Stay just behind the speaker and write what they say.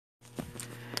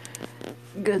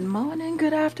Good morning,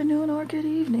 good afternoon, or good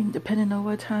evening, depending on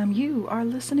what time you are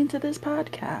listening to this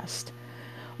podcast.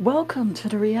 Welcome to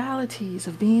the realities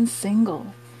of being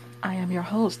single. I am your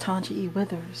host, Tanja E.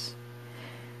 Withers.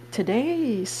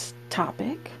 Today's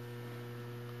topic: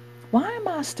 why am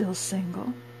I still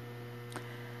single?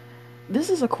 This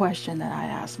is a question that I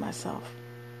ask myself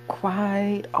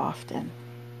quite often.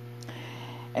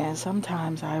 And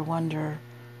sometimes I wonder,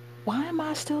 why am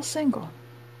I still single?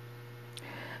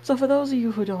 So for those of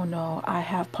you who don't know, I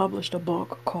have published a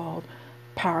book called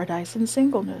Paradise in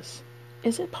Singleness.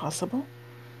 Is it possible?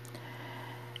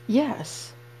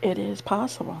 Yes, it is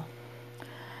possible.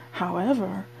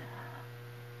 However,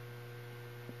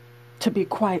 to be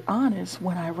quite honest,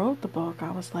 when I wrote the book,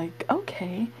 I was like,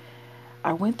 okay,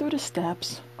 I went through the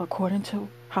steps according to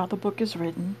how the book is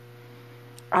written.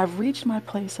 I've reached my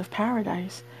place of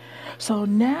paradise. So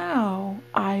now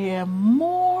I am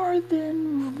more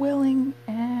than willing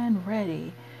and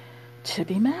ready to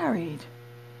be married.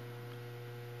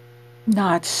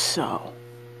 Not so.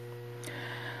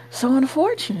 So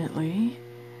unfortunately,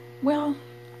 well,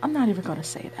 I'm not even going to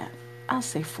say that. I'll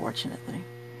say fortunately.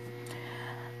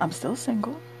 I'm still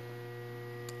single.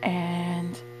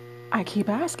 And I keep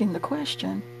asking the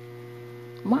question,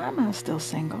 why am I still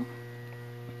single?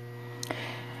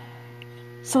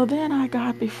 So then I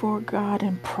got before God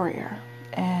in prayer,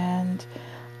 and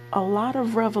a lot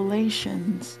of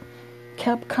revelations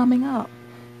kept coming up.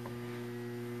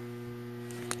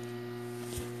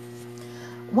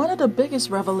 One of the biggest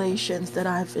revelations that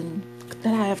I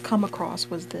have come across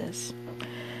was this.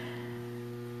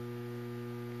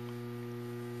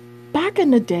 Back in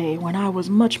the day when I was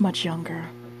much, much younger,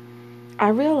 I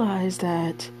realized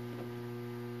that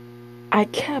I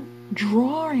kept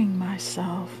drawing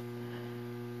myself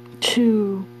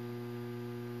to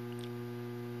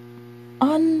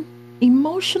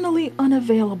emotionally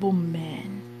unavailable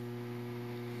men.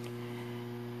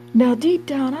 Now, deep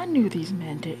down, I knew these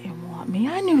men didn't want me.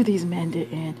 I knew these men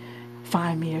didn't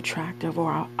find me attractive,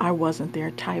 or I wasn't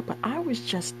their type, but I was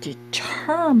just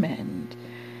determined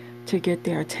to get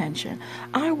their attention.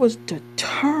 I was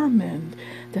determined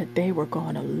that they were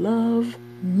going to love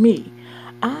me.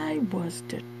 I was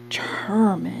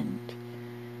determined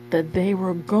that they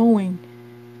were going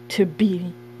to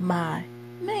be my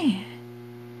man.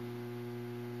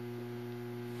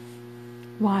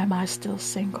 Why am I still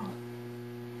single?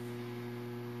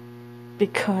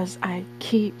 Because I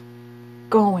keep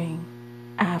going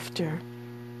after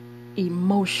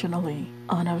emotionally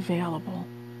unavailable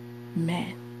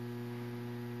men.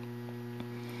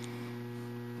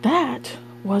 That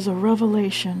was a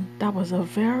revelation. That was a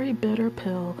very bitter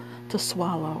pill to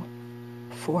swallow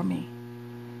for me.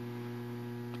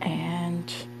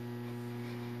 And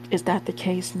is that the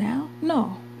case now?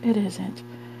 No, it isn't.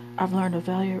 I've learned a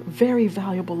very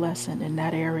valuable lesson in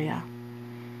that area.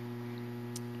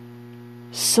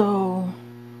 So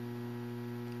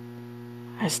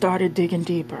I started digging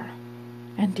deeper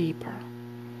and deeper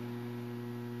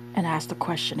and asked the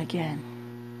question again,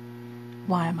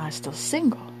 why am I still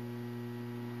single?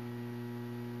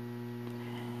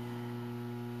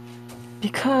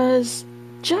 Because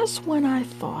just when I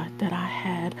thought that I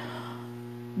had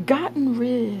gotten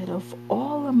rid of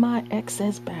all of my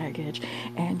excess baggage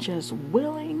and just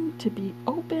willing to be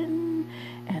open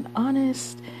and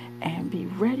honest and be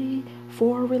ready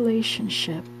for a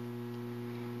relationship,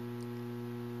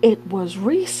 it was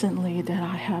recently that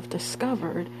I have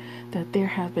discovered that there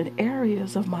have been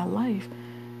areas of my life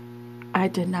I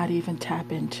did not even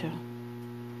tap into.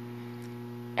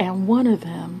 And one of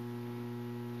them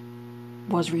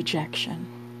was rejection.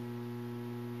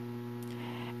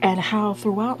 And how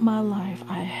throughout my life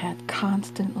I had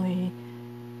constantly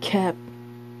kept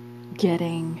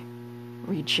getting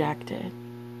rejected.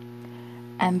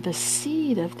 And the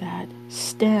seed of that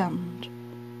stemmed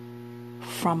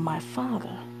from my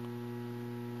father.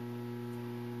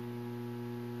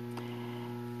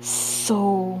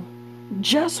 So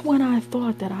just when I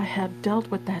thought that I had dealt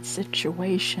with that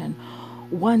situation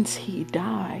once he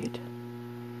died,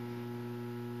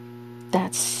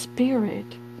 that spirit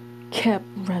kept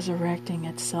resurrecting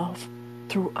itself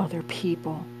through other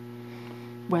people,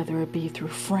 whether it be through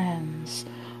friends,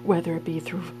 whether it be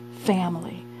through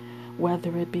family,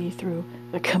 whether it be through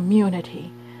the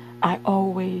community. I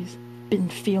always been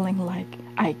feeling like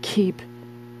I keep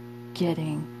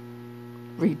getting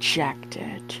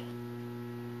rejected.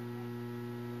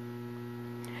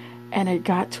 And it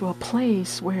got to a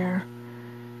place where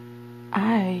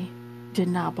I did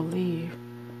not believe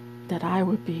that I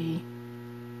would be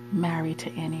married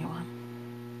to anyone.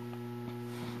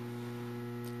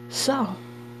 So,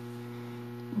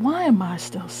 why am I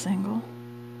still single?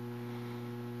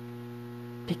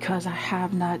 because I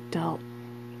have not dealt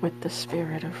with the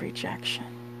spirit of rejection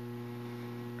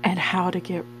and how to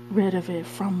get rid of it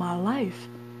from my life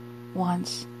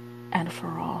once and for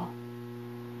all.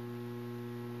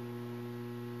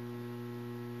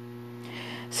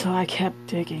 So I kept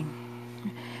digging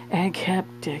and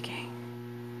kept digging,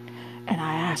 and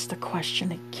I asked the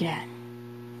question again.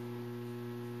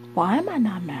 Why am I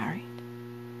not married?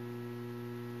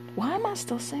 Why am I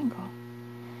still single?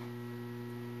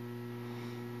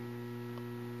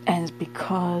 And it's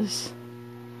because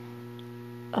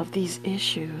of these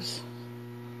issues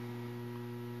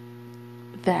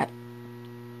that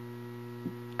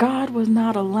God was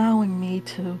not allowing me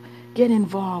to get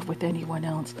involved with anyone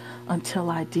else until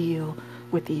I deal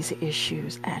with these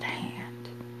issues at hand.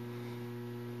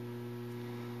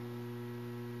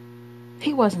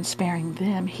 He wasn't sparing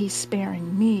them, he's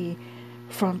sparing me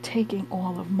from taking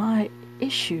all of my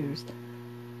issues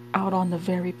out on the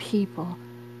very people,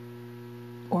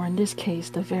 or in this case,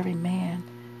 the very man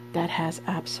that has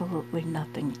absolutely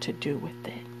nothing to do with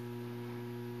it.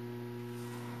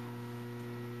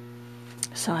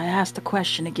 So I asked the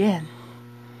question again.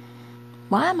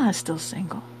 Why am I still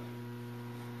single?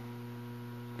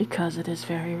 Because of this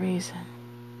very reason.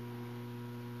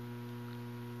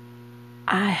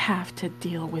 I have to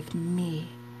deal with me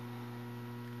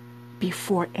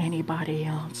before anybody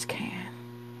else can.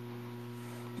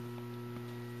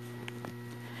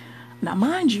 Now,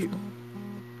 mind you,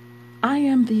 I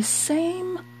am the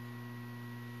same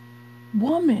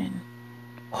woman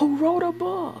who wrote a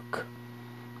book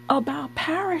about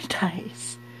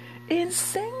paradise in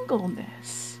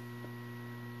singleness.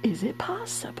 Is it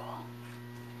possible?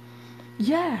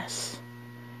 Yes,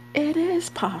 it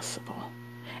is possible.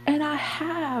 And I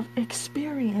have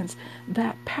experienced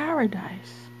that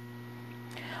paradise.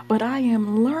 But I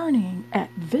am learning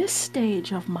at this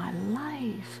stage of my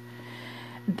life,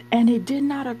 and it did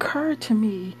not occur to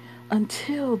me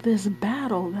until this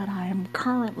battle that I am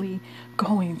currently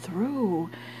going through,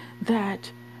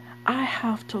 that I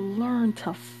have to learn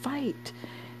to fight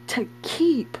to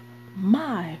keep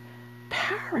my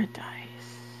paradise.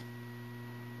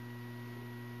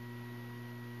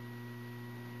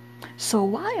 So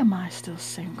why am I still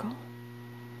single?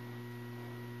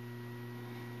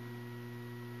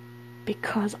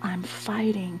 Because I'm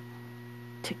fighting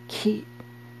to keep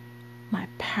my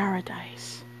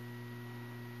paradise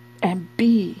and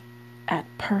be at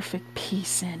perfect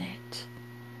peace in it.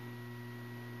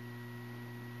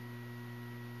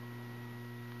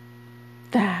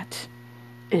 That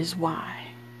is why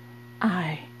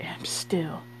I am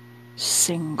still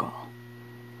single.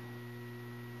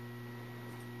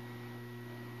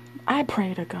 I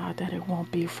pray to God that it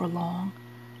won't be for long,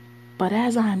 but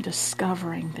as I'm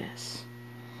discovering this,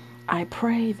 I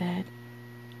pray that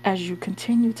as you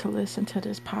continue to listen to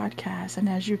this podcast and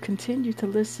as you continue to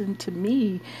listen to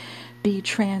me be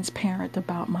transparent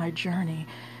about my journey,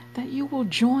 that you will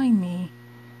join me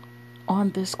on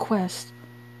this quest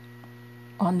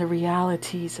on the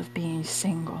realities of being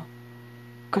single.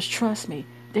 Because trust me,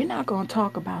 they're not going to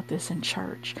talk about this in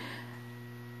church.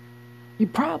 You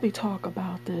probably talk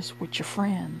about this with your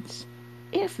friends,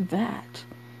 if that.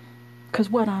 Because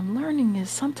what I'm learning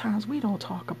is sometimes we don't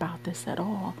talk about this at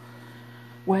all,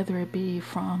 whether it be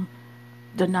from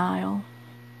denial,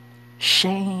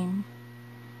 shame,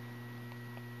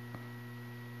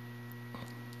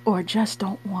 or just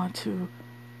don't want to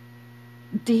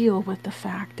deal with the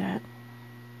fact that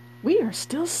we are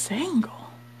still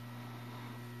single.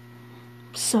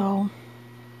 So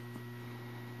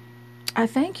I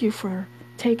thank you for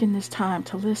taking this time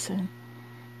to listen.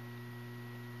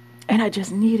 And I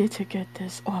just needed to get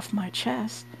this off my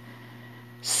chest.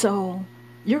 So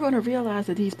you're going to realize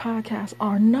that these podcasts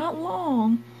are not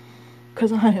long,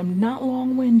 because I am not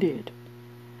long-winded.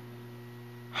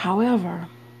 However,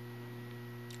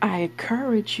 I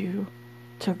encourage you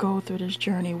to go through this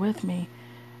journey with me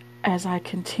as I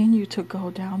continue to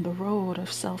go down the road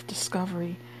of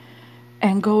self-discovery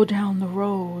and go down the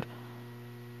road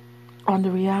on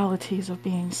the realities of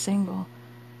being single.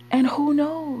 And who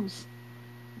knows,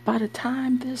 by the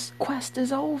time this quest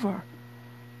is over,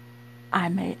 I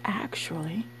may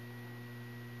actually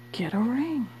get a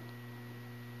ring.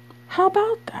 How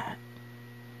about that?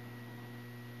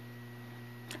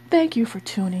 Thank you for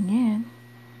tuning in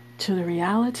to the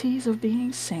realities of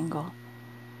being single.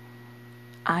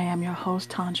 I am your host,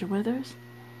 Tanja Withers,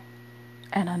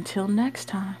 and until next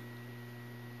time,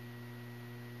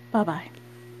 bye-bye.